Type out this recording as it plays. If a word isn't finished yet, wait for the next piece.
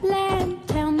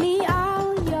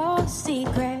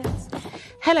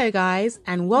Hello guys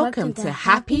and welcome to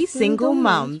Happy Single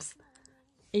Mums.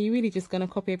 Are you really just going to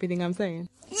copy everything I'm saying?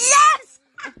 Yes!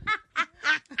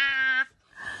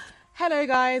 Hello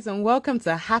guys and welcome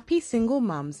to Happy Single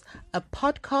Mums, a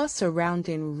podcast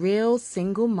surrounding real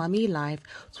single mummy life,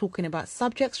 talking about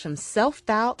subjects from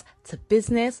self-doubt to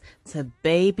business to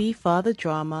baby father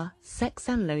drama, sex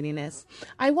and loneliness.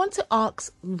 I want to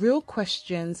ask real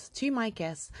questions to my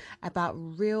guests about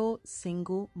real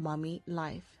single mummy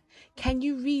life. Can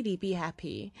you really be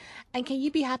happy? And can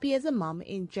you be happy as a mum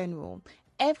in general?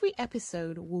 Every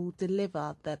episode will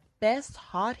deliver the best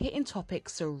hard-hitting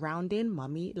topics surrounding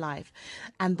mummy life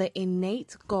and the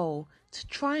innate goal to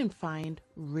try and find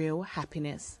real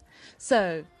happiness.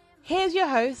 So, here's your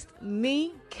host,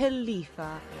 me,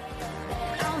 Khalifa.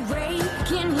 I'm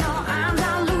breaking your arms,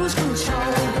 I lose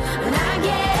control. When I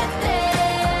get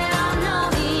there, I'll know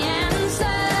the answer.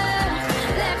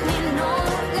 Let me know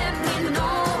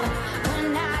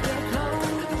when I get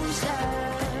closer.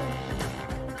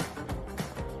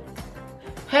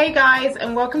 Hey guys,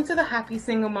 and welcome to the Happy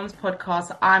Single Mums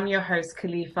podcast. I'm your host,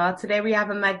 Khalifa. Today we have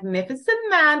a magnificent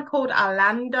man called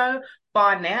Orlando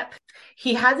Barnett.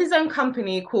 He has his own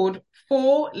company called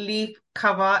 4Leaf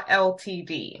Cover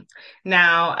Ltd.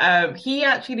 Now, he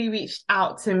actually reached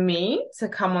out to me to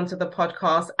come onto the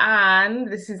podcast,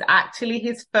 and this is actually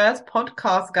his first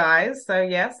podcast, guys. So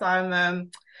yes,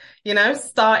 I'm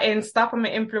starting stuff. I'm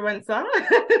an influencer.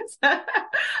 So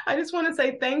I just want to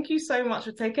say thank you so much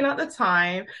for taking out the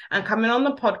time and coming on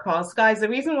the podcast. Guys, the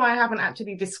reason why I haven't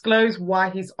actually disclosed why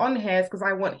he's on here is because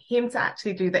I want him to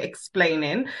actually do the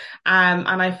explaining. And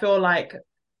I feel like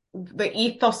the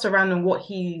ethos surrounding what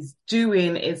he's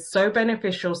doing is so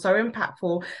beneficial, so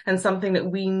impactful, and something that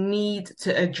we need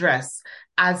to address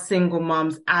as single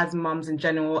mums, as mums in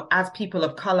general, as people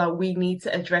of color. We need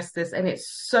to address this, and it's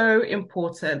so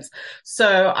important.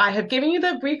 So I have given you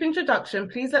the brief introduction.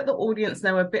 Please let the audience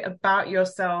know a bit about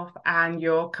yourself and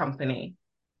your company.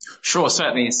 Sure,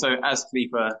 certainly. So as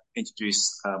Khalifa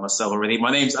introduced myself already, my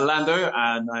name's Orlando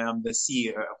and I am the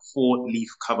CEO of 4Leaf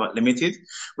Cover Limited,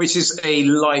 which is a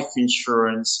life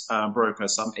insurance broker.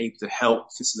 So I'm able to help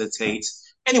facilitate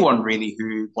anyone really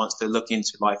who wants to look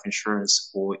into life insurance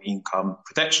for income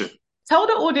protection. Tell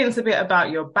the audience a bit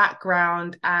about your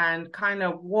background and kind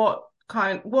of what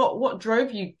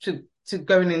drove you to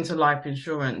going into life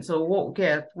insurance, or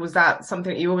was that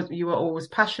something you were always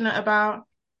passionate about?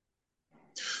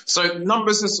 So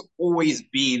numbers has always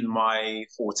been my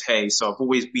forte. So I've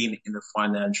always been in the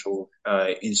financial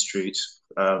industry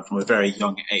from a very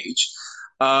young age.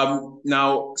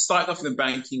 Now, started off in the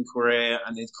banking career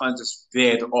and it kind of just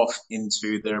veered off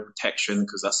into the protection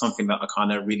because that's something that I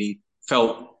kind of really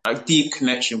felt a deep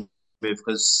connection with,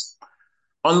 because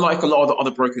unlike a lot of the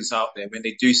other brokers out there, when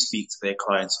they do speak to their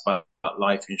clients about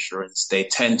life insurance, they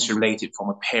tend to relate it from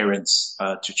a parents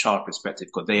to child perspective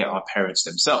because they are parents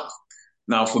themselves.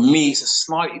 Now, for me, it's a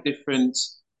slightly different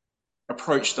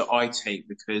approach that I take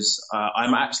because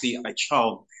I'm actually a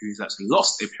child who's actually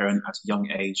lost a parent at a young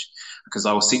age because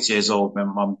I was 6 years old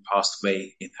when mum passed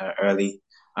away in her early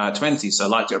 20s. So I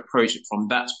like to approach it from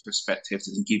that perspective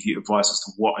to give you advice as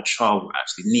to what a child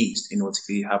actually needs in order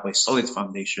to have a solid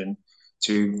foundation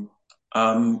to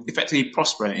effectively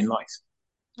prosper in life.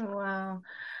 Wow.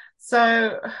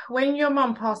 So when your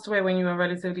mum passed away when you were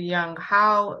relatively young,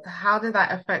 how did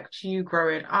that affect you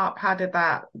growing up?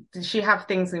 Did she have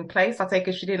things in place? I take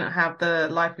it she didn't have the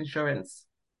life insurance.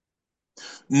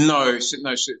 No, so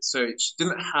she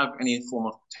didn't have any form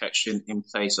of protection in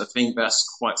place. I think that's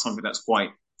quite something that's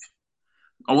quite,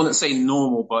 I wouldn't say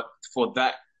normal, but for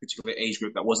that particular age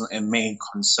group, that wasn't a main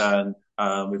concern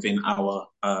within our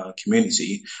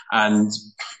community. And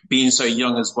being so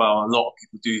young as well, a lot of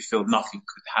people do feel nothing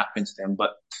could happen to them,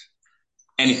 but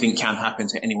anything can happen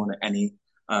to anyone at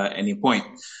any point.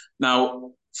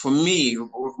 Now, for me,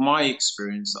 with my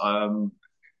experience,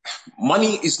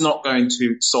 money is not going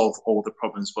to solve all the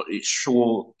problems, but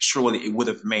surely it would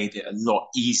have made it a lot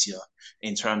easier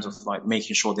in terms of like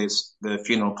making sure the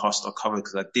funeral costs are covered,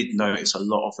 because I did notice a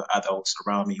lot of the adults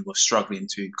around me were struggling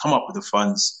to come up with the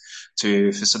funds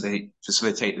to facilitate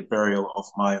the burial of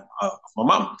my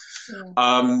mum.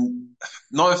 Yeah.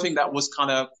 Another thing that was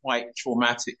kind of quite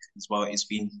traumatic as well is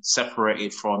being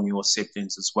separated from your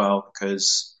siblings as well,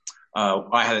 because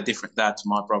I had a different dad to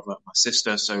my brother and my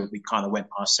sister, so we kind of went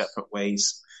our separate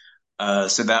ways.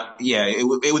 So that, yeah, it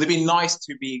would have been nice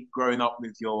to be growing up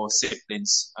with your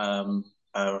siblings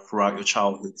throughout your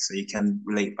childhood, so you can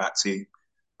relate back to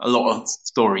a lot of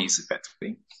stories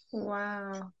effectively.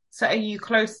 Wow. So are you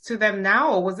close to them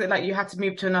now, or was it like you had to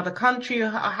move to another country?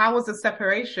 How was the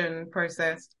separation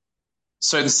process?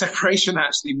 So the separation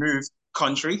actually moved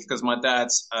country because my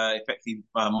dad's effectively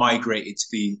migrated to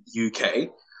the UK.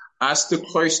 As to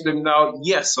close to them now,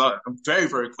 yes, I'm very,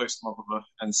 very close to my brother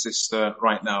and sister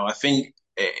right now. I think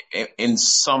in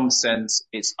some sense,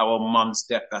 it's our mum's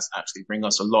death that's actually bring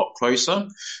us a lot closer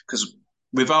because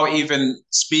without even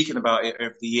speaking about it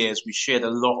over the years, we shared a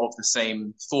lot of the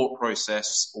same thought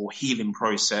process or healing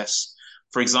process.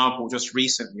 For example, just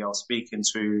recently, I was speaking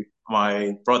to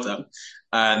my brother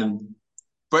and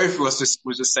both of us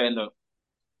was just saying, look,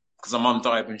 because my mum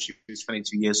died when she was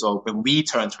 22 years old. When we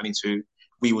turned 22,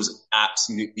 we was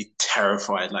absolutely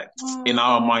terrified. Like in Oh,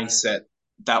 our mindset,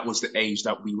 that was the age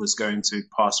that we was going to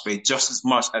pass away. Just as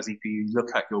much as if you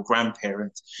look at your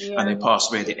grandparents and yeah, they pass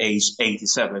away at the age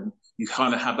 87, you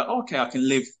kind of have that, okay, I can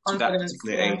live to that confidence.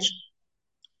 particular Yeah. age.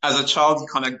 As a child, you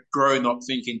kind of grown up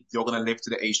thinking you're going to live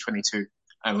to the age 22.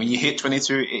 And when you hit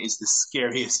 22, it is the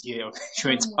scariest year of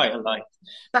your Oh my entire life.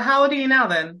 God. So how old are you now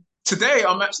then? Today,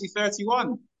 I'm actually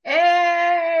 31.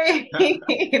 Hey,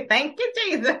 thank you,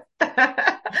 Jesus.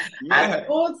 That's Yeah.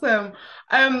 awesome.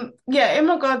 Yeah, in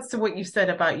regards to what you said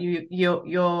about your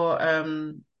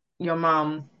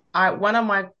mom, one of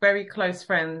my very close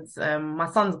friends, my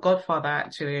son's godfather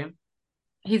actually,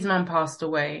 his mum passed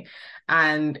away.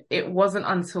 And it wasn't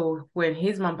until when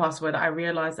his mum passed away that I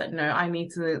realized that no, I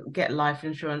need to get life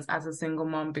insurance as a single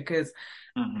mom because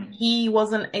Mhm. he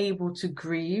wasn't able to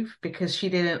grieve because she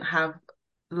didn't have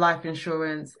life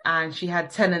insurance and she had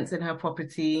tenants in her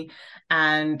property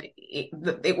and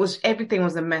it was everything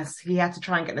was a mess. He had to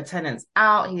try and get the tenants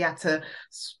out.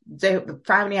 The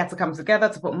family had to come together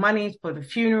to put money for the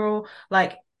funeral.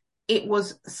 Like it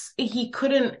was, he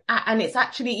couldn't, and it's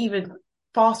actually even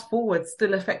fast forward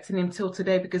still affecting him till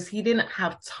today because he didn't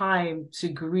have time to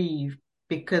grieve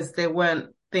because there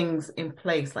weren't things in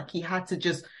place. Like he had to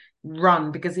just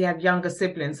run because he had younger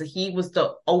siblings. So he was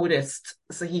the oldest.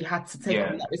 So he had to take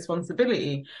on Yeah. that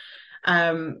responsibility.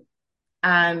 Um,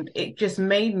 and it just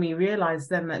made me realize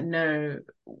then that no,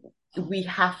 we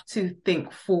have to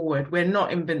think forward. We're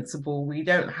not invincible. We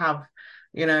don't have,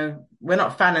 we're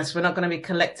not Thanos. We're not going to be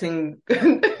collecting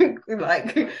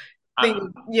like Uh,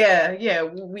 things. Yeah, yeah.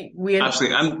 We're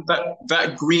Absolutely. And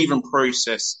that grieving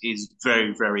process is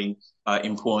very, very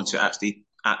important to actually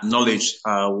acknowledge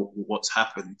what's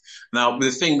happened. Now,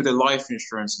 the thing with the life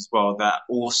insurance as well, that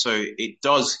also it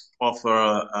does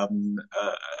offer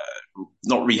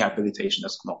not rehabilitation,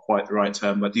 that's not quite the right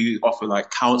term, but do offer like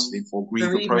counseling for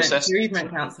grieving process,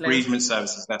 bereavement counseling. bereavement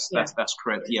services. Yeah. That's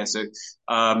correct. Yeah. So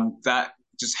that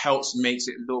just helps makes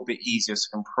it a little bit easier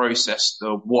to process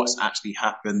what's actually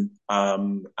happened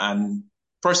and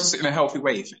process it in a healthy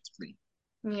way, effectively.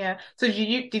 Yeah. So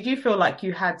did you feel like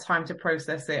you had time to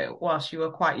process it whilst you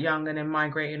were quite young and then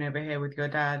migrating over here with your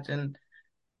dad and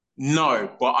No,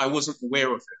 but I wasn't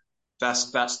aware of it.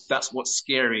 That's what's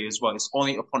scary as well. It's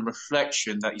only upon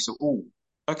reflection that you say, "Oh,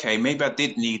 okay, maybe I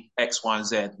did need X, Y, and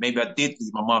Z. Maybe I did need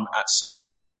my mum at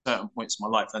certain points in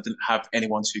my life. And I didn't have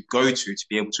anyone to go to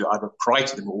be able to either cry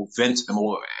to them or vent to them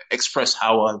or express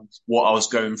what I was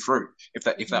going through. If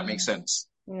that makes sense."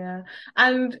 yeah.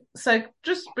 And so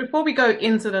just before we go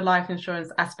into the life insurance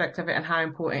aspect of it and how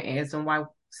important it is and why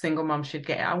single moms should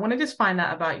get it, I want to just find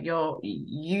out about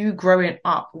you growing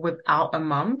up without a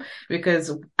mum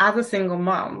because as a single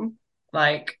mom,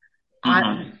 like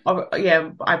Hmm.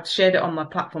 yeah, I've shared it on my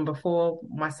platform before.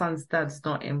 My son's dad's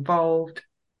not involved.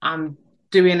 I'm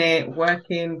doing it,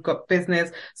 working, got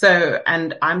business. So,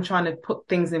 and I'm trying to put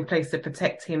things in place to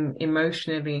protect him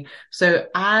emotionally. So,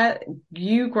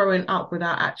 you growing up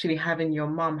without actually having your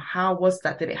mum, how was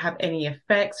that? Did it have any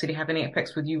effects? Did it have any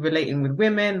effects with you relating with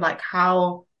women? Like,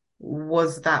 how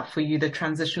was that for you, the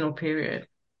transitional period?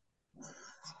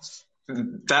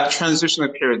 That transitional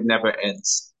period never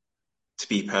ends, to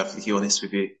be perfectly honest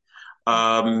with you.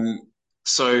 Um,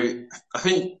 so I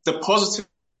think the positive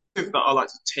that I like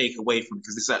to take away from,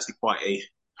 because this is actually quite a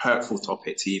hurtful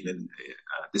topic to even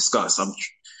discuss. I'm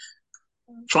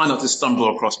trying not to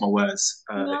stumble across my words.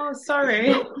 No, sorry.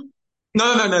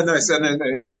 No. So,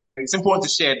 no. It's important to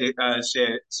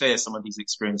share some of these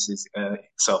experiences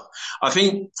itself. I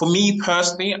think for me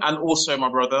personally, and also my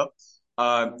brother,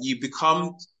 you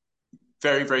become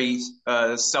very, very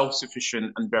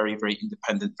self-sufficient and very, very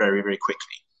independent very, very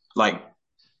quickly. Like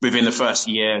within the first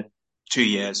year, 2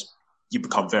 years, you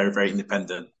become very, very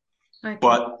independent. Okay.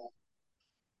 But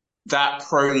that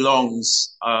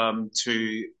prolongs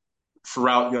to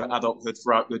throughout your adulthood,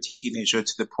 throughout your teenager,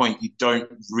 to the point you don't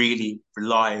really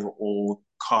rely or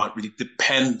can't really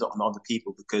depend on other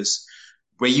people because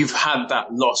where you've had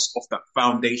that loss of that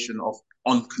foundation of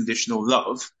unconditional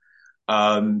love,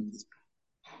 um,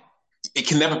 it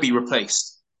can never be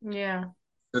replaced. Yeah.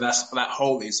 So that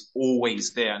hole is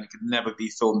always there, and it can never be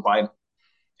filled by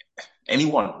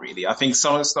anyone really. I think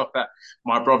some of the stuff that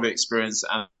my brother experienced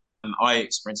and I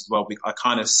experienced as well, I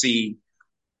kind of see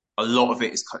a lot of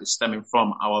it is kind of stemming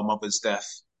from our mother's death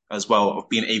as well, of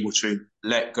being able to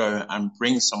let go and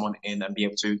bring someone in and be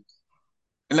able to,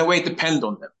 in a way, depend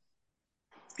on them,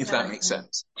 if that makes Okay.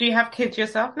 sense. Do you have kids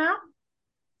yourself now?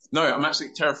 No, I'm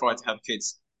actually terrified to have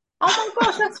kids. Oh my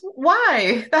gosh, that's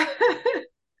why.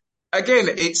 Again,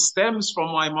 it stems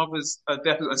from my mother's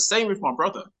death. Same with my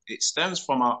brother. It stems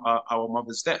from our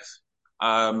mother's death.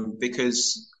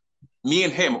 Because me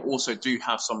and him also do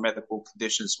have some medical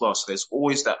conditions as well. So there's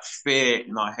always that fear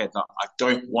in our head that I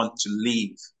don't want to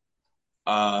leave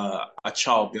a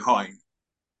child behind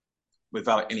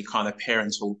without any kind of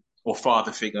parental or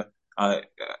father figure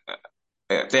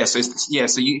there. So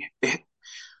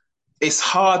it's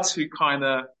hard to kind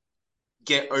of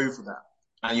get over that.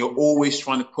 And you're always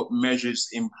trying to put measures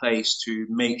in place to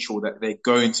make sure that they're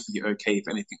going to be okay if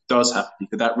anything does happen,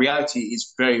 because that reality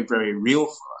is very, very real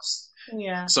for us.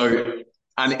 Yeah. So,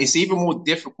 and it's even more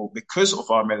difficult because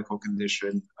of our medical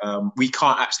condition. We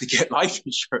can't actually get life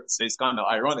insurance. So it's kind of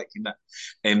ironic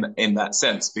in that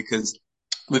sense, because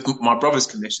with my brother's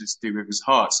condition, it's to do with his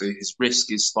heart, so his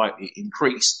risk is slightly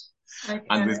increased. And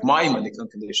Okay. with my medical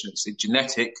condition, it's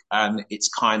genetic and it's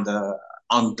kind of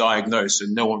undiagnosed, so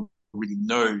no one really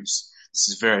knows the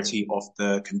severity of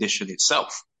the condition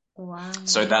itself. Wow.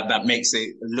 So that makes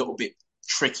it a little bit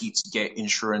tricky to get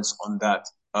insurance on that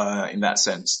in that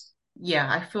sense. Yeah,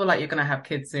 I feel like you're gonna have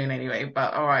kids soon anyway,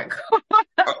 but all right.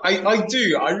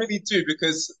 I really do,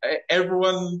 because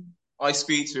everyone I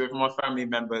speak to, my family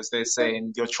members, they're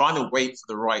saying you're trying to wait for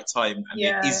the right time, and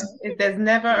there Yeah, isn't there's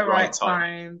never the a right right time.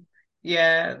 time.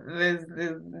 Yeah,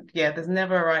 there's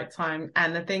never a right time.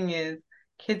 And the thing is,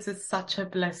 kids is such a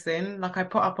blessing. Like I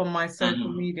put up on my social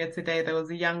Hmm. media today, there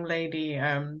was a young lady,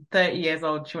 30 years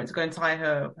old. She went to go and tie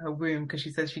her womb because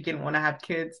she said she didn't want to have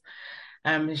kids.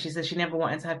 And she said she never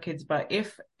wanted to have kids. But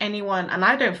if anyone, and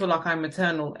I don't feel like I'm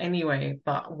maternal anyway,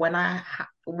 but when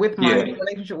with my Yeah,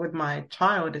 relationship with my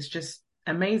child, it's just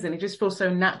amazing. It just feels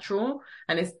so natural.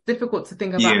 And it's difficult to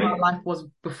think about how yeah, life was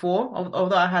before,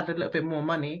 although I had a little bit more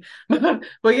money. But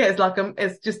yeah, it's like,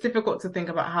 it's just difficult to think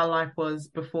about how life was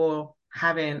before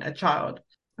having a child.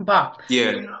 But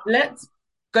yeah, let's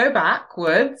go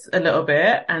backwards a little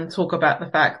bit and talk about the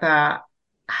fact that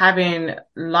having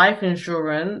life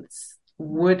insurance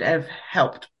would have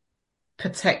helped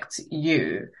protect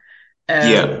you.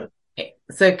 yeah. Um,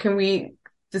 so can we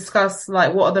discuss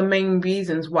like what are the main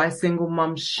reasons why single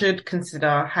moms should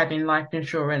consider having life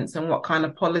insurance and what kind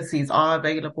of policies are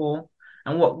available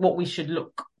and what we should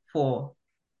look for?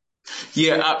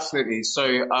 Yeah, absolutely.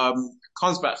 So,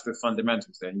 comes back to the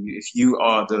fundamentals then. If you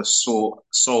are the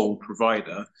sole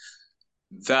provider,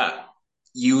 that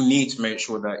you need to make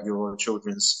sure that your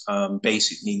children's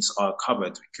basic needs are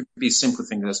covered. It could be simple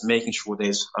things as making sure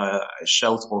there's a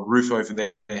shelter or roof over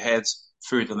their heads,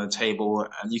 food on the table,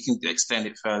 and you can extend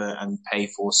it further and pay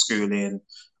for schooling.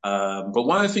 But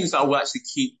one of the things that I will actually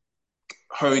keep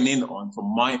hone in on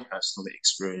from my personal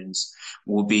experience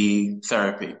will be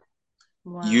therapy.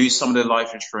 Wow. Use some of the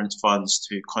life insurance funds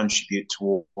to contribute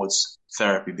towards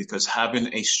therapy, because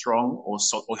having a strong or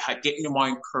getting your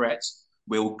mind correct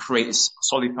will create a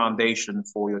solid foundation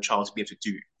for your child to be able to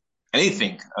do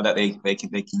anything that they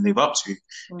can live up to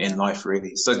in Yeah. life,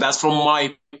 really. So that's from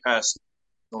my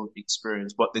personal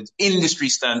experience. But the industry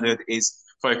standard is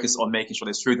focused on making sure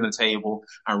there's food on the table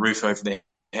and roof over their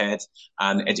head,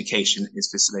 and education is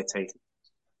facilitated.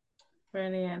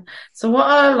 Brilliant. So what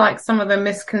are like some of the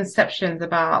misconceptions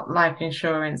about life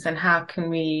insurance and how can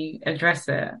we address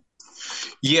it?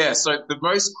 Yeah, so the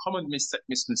most common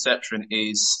misconception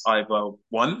is either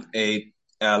one,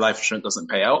 life insurance doesn't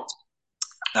pay out.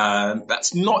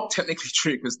 That's not technically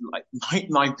true, because like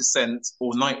 99%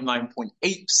 or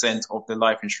 99.8% of the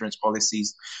life insurance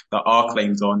policies that are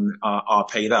claimed on are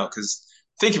paid out. Because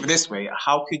think of it this way,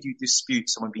 how could you dispute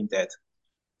someone being dead?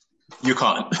 You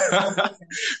can't.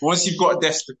 Once you've got a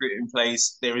death certificate in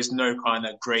place, there is no kind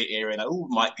of grey area that, oh,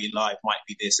 might be live, might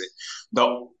be this.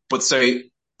 No, but so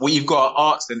what you've got to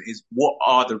ask them is, what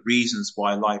are the reasons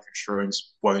why life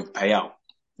insurance won't pay out?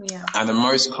 Yeah. And the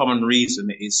most common reason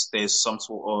is there's some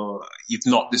sort of, you've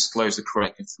not disclosed the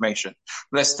correct information.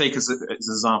 Let's take as an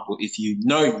example, if you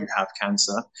know you have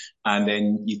cancer and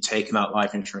then you've taken out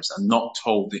life insurance and not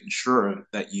told the insurer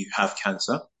that you have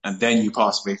cancer, and then you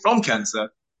pass away from cancer,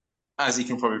 as you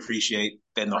can probably appreciate,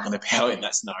 they're not going to pay out in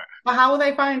that scenario. But how will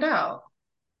they find out?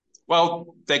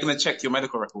 Well, they're going to check your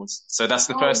medical records. So that's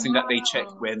the Oh, first thing that they check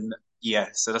wow. when, yeah.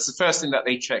 So that's the first thing that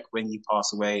they check when you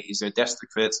pass away is your death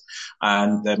certificate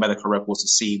and their medical records to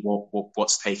see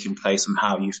what's taking place and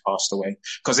how you've passed away.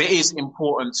 Because it is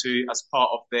important to, as part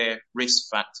of their risk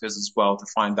factors as well, to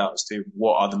find out as to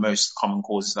what are the most common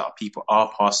causes that people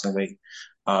are passing away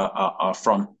are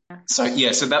from. So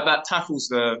yeah, so that tackles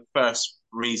the first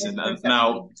reason. And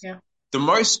now Misconception. Yeah. the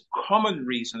most common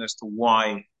reason as to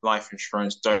why life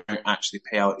insurance don't actually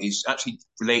pay out is actually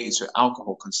related to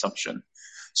alcohol consumption.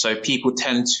 So people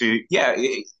tend to,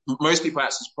 most people are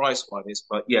actually surprised by this,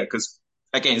 but yeah, because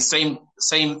again, same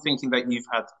thinking that you've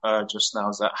had just now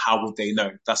is that how would they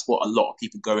know? That's what a lot of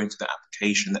people go into the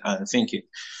application thinking.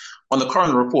 On the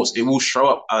coroner reports, it will show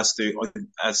up as to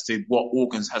what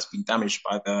organs has been damaged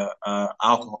by the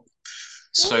alcohol.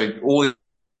 So all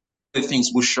the things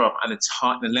will show up and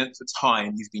the length of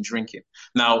time you've been drinking.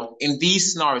 Now, in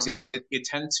these scenarios, it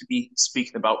tends to be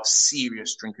speaking about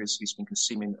serious drinkers who's been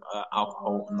consuming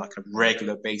alcohol on like a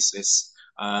regular basis.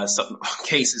 Some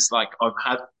cases like I've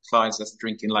had clients that's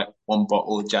drinking like one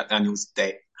bottle of Jack Daniels a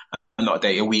day, not a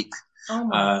day, a week. Oh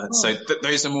my So God.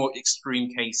 those are more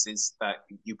extreme cases that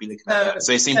you'll be looking at So, that.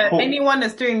 So it's so important. anyone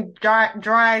that's doing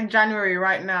dry January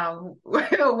right now,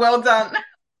 well done.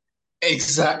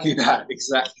 Exactly that.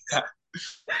 Exactly that.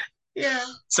 Yeah.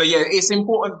 So yeah, it's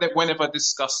important that whenever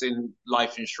discussing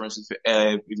life insurance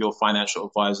with your financial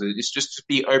advisor, it's just to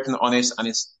be open and honest, and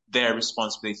it's their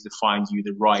responsibility to find you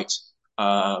the right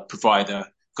provider.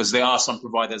 Because there are some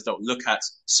providers that will look at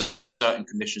certain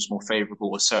conditions more favorable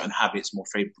or certain habits more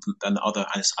favorable than other,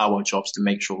 and it's our jobs to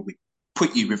make sure we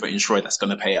put you with an insurer that's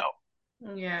going to pay out.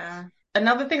 Yeah.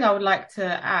 Another thing I would like to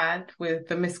add with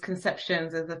the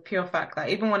misconceptions is the pure fact that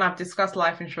even when I've discussed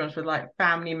life insurance with like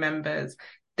family members,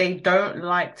 they don't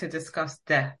like to discuss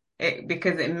death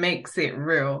because it makes it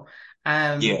real.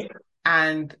 Um, Yeah,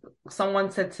 and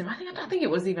someone said to me, I think it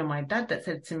was even my dad that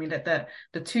said to me that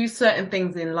the two certain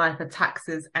things in life are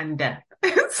taxes and death.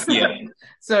 So, yeah,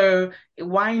 so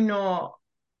why not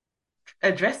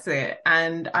address it?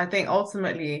 And I think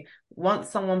ultimately, once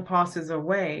someone passes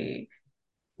away,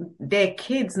 their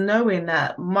kids knowing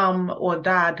that mum or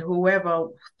dad, whoever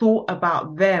thought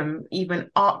about them, even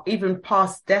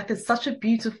past death, is such a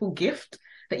beautiful gift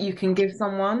that you can give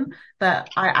someone that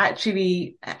I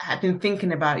actually have been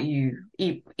thinking about you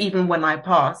even when I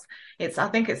pass. I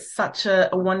think it's such a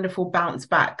wonderful bounce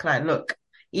back. Like, look,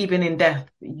 even in death,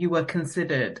 you were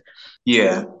considered.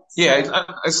 yeah. Yeah, Yeah.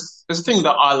 it's a thing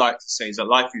that I like to say is that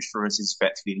life insurance is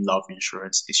effectively love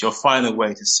insurance. It's your final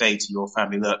way to say to your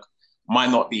family, look, might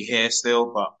not be here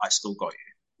still, but I still got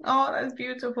you. Oh, that's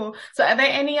beautiful. So, are there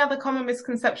any other common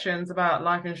misconceptions about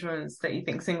life insurance that you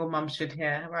think single mums should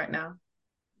hear right now?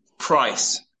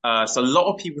 Price. So a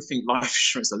lot of people think life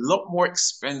insurance is a lot more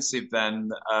expensive than,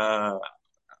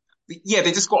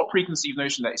 they just got a preconceived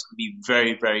notion that it's going to be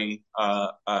very, very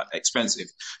expensive.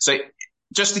 So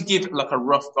just to give like a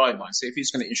rough guideline, so if you're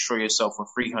going to insure yourself for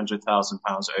 £300,000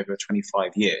 over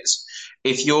 25 years,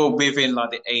 if you're within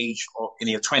like the age or in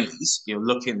your 20s, you're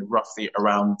looking roughly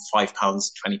around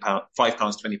 £5,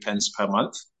 20 pence per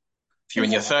month. If you're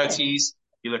in your 30s,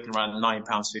 you're looking around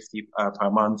 £9.50 per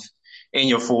month. In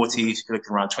your 40s, you're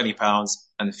looking around £20,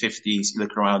 and the 50s, you're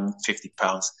looking around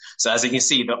 £50. So as you can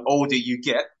see, the older you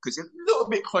get, because you're a little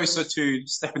bit closer to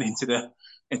stepping into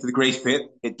the grey pit,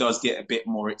 it does get a bit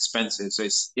more expensive. So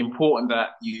it's important that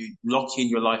you lock in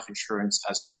your life insurance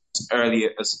as early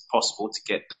as possible to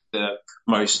get the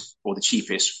most or the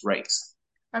cheapest rates.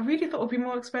 I really thought it would be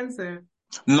more expensive.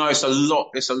 No, it's a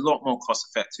lot more cost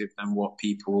effective than what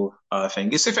people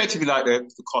think. It's effectively like the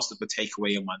cost of a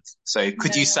takeaway a month. So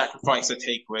could you Yeah. sacrifice a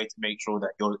takeaway to make sure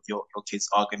that your kids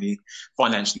are going to be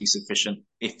financially sufficient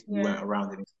if you Yeah. weren't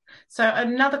around it? So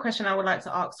another question I would like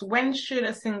to ask, when should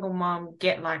a single mom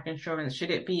get life insurance?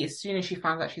 Should it be as soon as she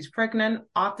finds out she's pregnant,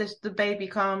 after the baby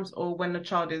comes, or when the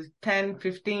child is 10,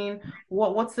 15?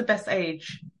 What's the best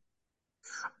age?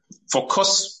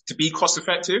 To be cost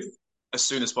effective as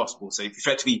soon as possible. So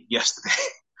effectively yesterday.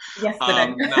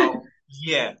 Yesterday. Now,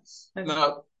 yeah. Okay.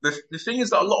 Now, the thing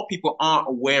is that a lot of people aren't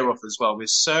aware of as well.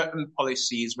 With certain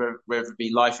policies, whether it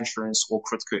be life insurance or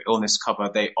critical illness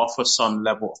cover, they offer some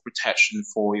level of protection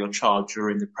for your child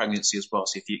during the pregnancy as well.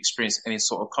 So if you experience any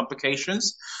sort of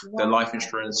complications, the Wow. life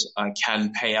insurance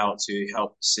can pay out to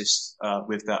help assist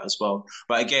with that as well.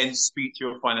 But again, speak to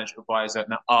your financial advisor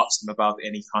and ask them about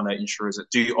any kind of insurers that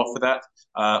do offer that.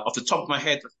 Off the top of my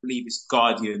head, I believe it's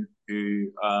Guardian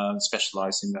who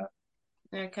specialize in that.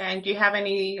 Okay. And do you have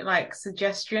any like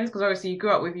suggestions? Because obviously you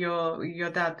grew up with your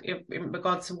dad in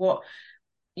regards to what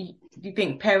you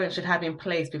think parents should have in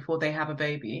place before they have a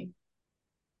baby.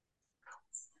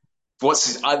 what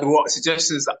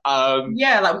suggestions?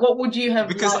 Yeah, like what would you have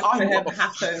Because liked to have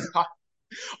happen?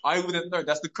 I wouldn't know.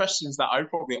 That's the questions that I'd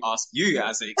probably ask you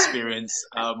as an experienced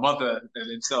mother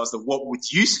themselves. So what would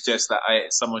you suggest that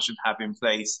someone should have in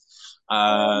place?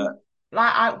 Um,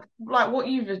 like what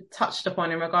you've touched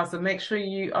upon in regards to make sure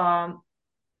you are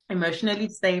emotionally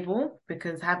stable,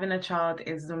 because having a child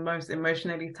is the most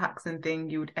emotionally taxing thing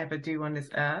you would ever do on this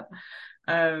earth.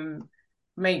 Um,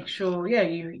 Make sure, yeah,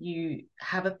 you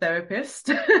have a therapist.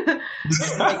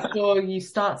 Make sure you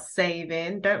start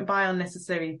saving. Don't buy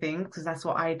unnecessary things, because that's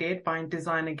what I did, buying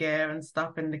designer gear and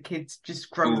stuff, and the kids just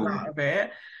grows Ooh, out of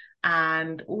it.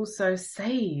 And also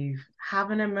save,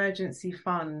 have an emergency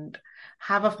fund,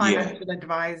 have a yeah, financial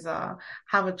advisor,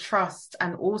 have a trust,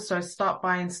 and also start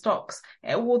buying stocks.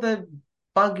 All the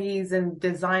buggies and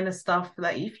designer stuff,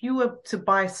 like if you were to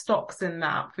buy stocks in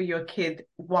that for your kid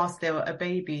whilst they were a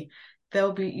baby,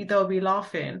 they'll be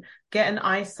laughing. Get an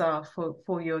ISA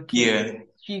for your kid. yeah,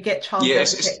 You get child yeah.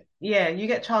 benefit. Yeah, you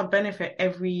get child benefit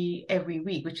every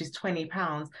week, which is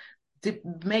 £20. To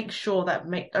make sure that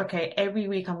okay, every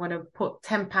week I'm going to put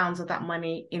 £10 of that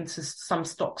money into some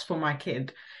stocks for my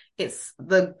kid. It's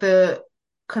the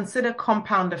consider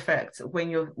compound effect when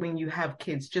you have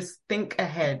kids. Just think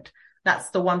ahead. That's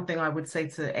the one thing I would say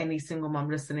to any single mom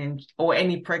listening, or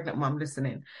any pregnant mom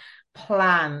listening.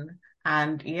 Plan,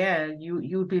 and yeah,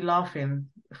 you'd be laughing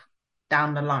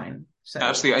down the line. So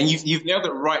Absolutely, and you've nailed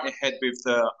it right ahead with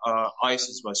the ISAs,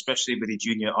 as well, especially with the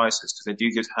junior ISAs, because they do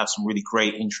just have some really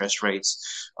great interest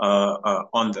rates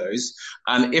on those.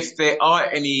 And if there are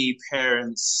any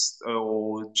parents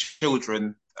or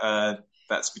children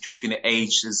that's between the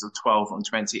ages of 12 and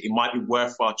 20, it might be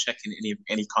worthwhile checking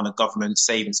any kind of government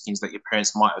savings schemes that your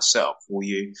parents might have set up for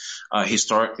you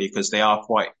historically, because they are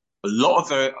quite a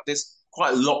lot of there's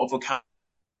quite a lot of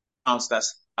accounts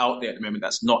that's out there at the moment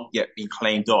that's not yet been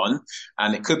claimed on,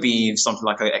 and it could be something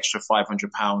like an extra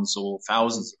 £500 or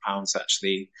thousands of pounds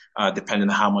actually, depending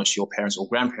on how much your parents or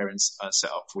grandparents set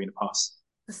up for you in the past.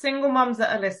 the single moms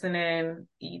that are listening,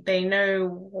 they know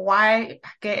why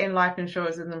getting life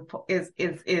insurance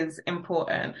is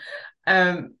important.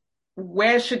 Um,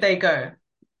 where should they go?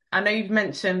 I know you've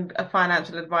mentioned a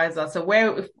financial advisor, so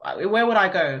where would I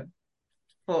go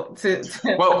for to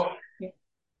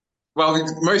Well,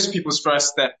 most people's first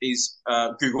step is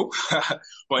Google,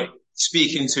 but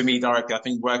speaking to me directly, I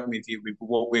think working with you,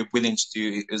 what we're willing to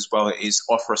do as well is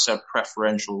offer a set of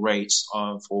preferential rates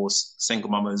for single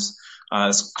mamas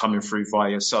coming through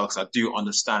via yourself. 'Cause I do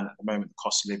understand at the moment the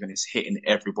cost of living is hitting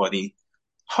everybody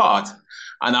hard,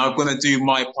 and I'm going to do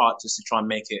my part just to try and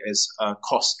make it as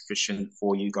cost efficient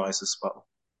for you guys as well.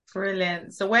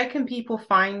 Brilliant. So where can people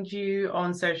find you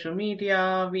on social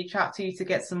media, reach out to you to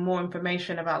get some more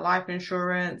information about life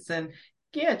insurance, and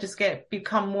yeah, just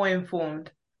become more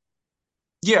informed?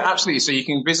 Yeah, absolutely. So you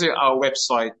can visit our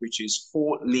website, which is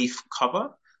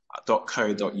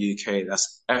fourleafcover.co.uk.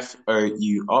 That's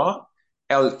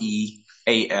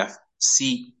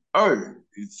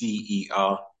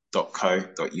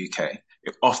FOURLEAFCOVER.co.uk.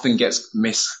 It often gets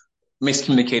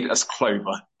miscommunicated as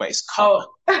Clover, but it's cover.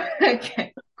 Oh,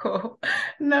 okay, cool.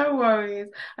 No worries.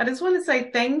 I just want to say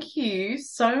thank you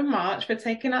so much for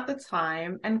taking out the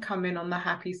time and coming on the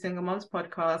Happy Single Moms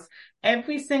podcast.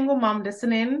 Every single mom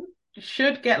listening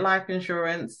should get life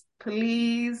insurance.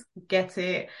 Please get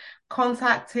it.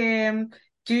 Contact him.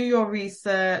 Do your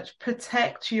research.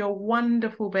 Protect your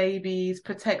wonderful babies.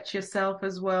 Protect yourself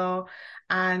as well.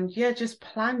 And yeah, just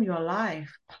plan your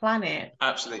life. Plan it.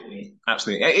 Absolutely,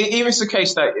 absolutely. Even it's the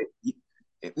case that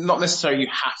not necessarily you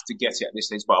have to get it at this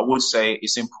stage, but I would say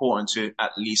it's important to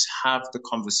at least have the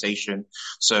conversation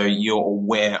so you're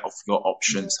aware of your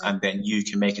options, Yeah. and then you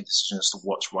can make a decision as to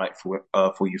what's right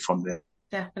for you from there.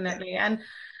 Definitely. And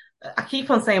I keep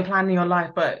on saying planning your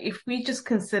life, but if we just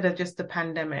consider just the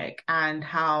pandemic and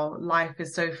how life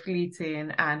is so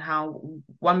fleeting, and how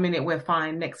one minute we're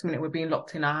fine, next minute we're being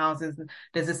locked in our houses, and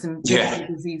there's this invisible Yeah,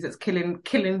 disease that's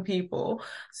killing people.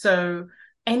 So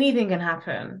anything can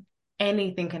happen.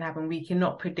 Anything can happen. We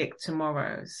cannot predict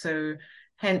tomorrow. So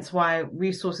hence why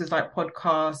resources like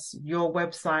podcasts, your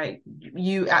website,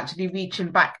 you actually reaching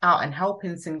back out and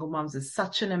helping single moms is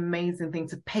such an amazing thing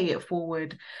to pay it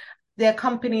forward. There are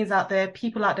companies out there,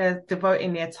 people out there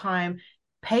devoting their time.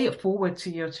 Pay it forward to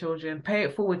your children, pay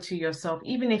it forward to yourself.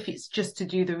 Even if it's just to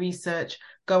do the research,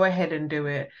 go ahead and do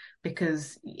it,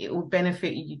 because it will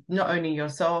benefit you, not only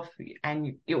yourself,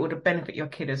 and it would benefit your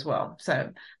kid as well.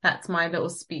 So that's my little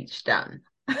speech done.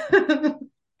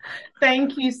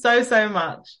 Thank you so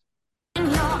much. In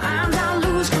your arms, I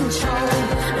lose control.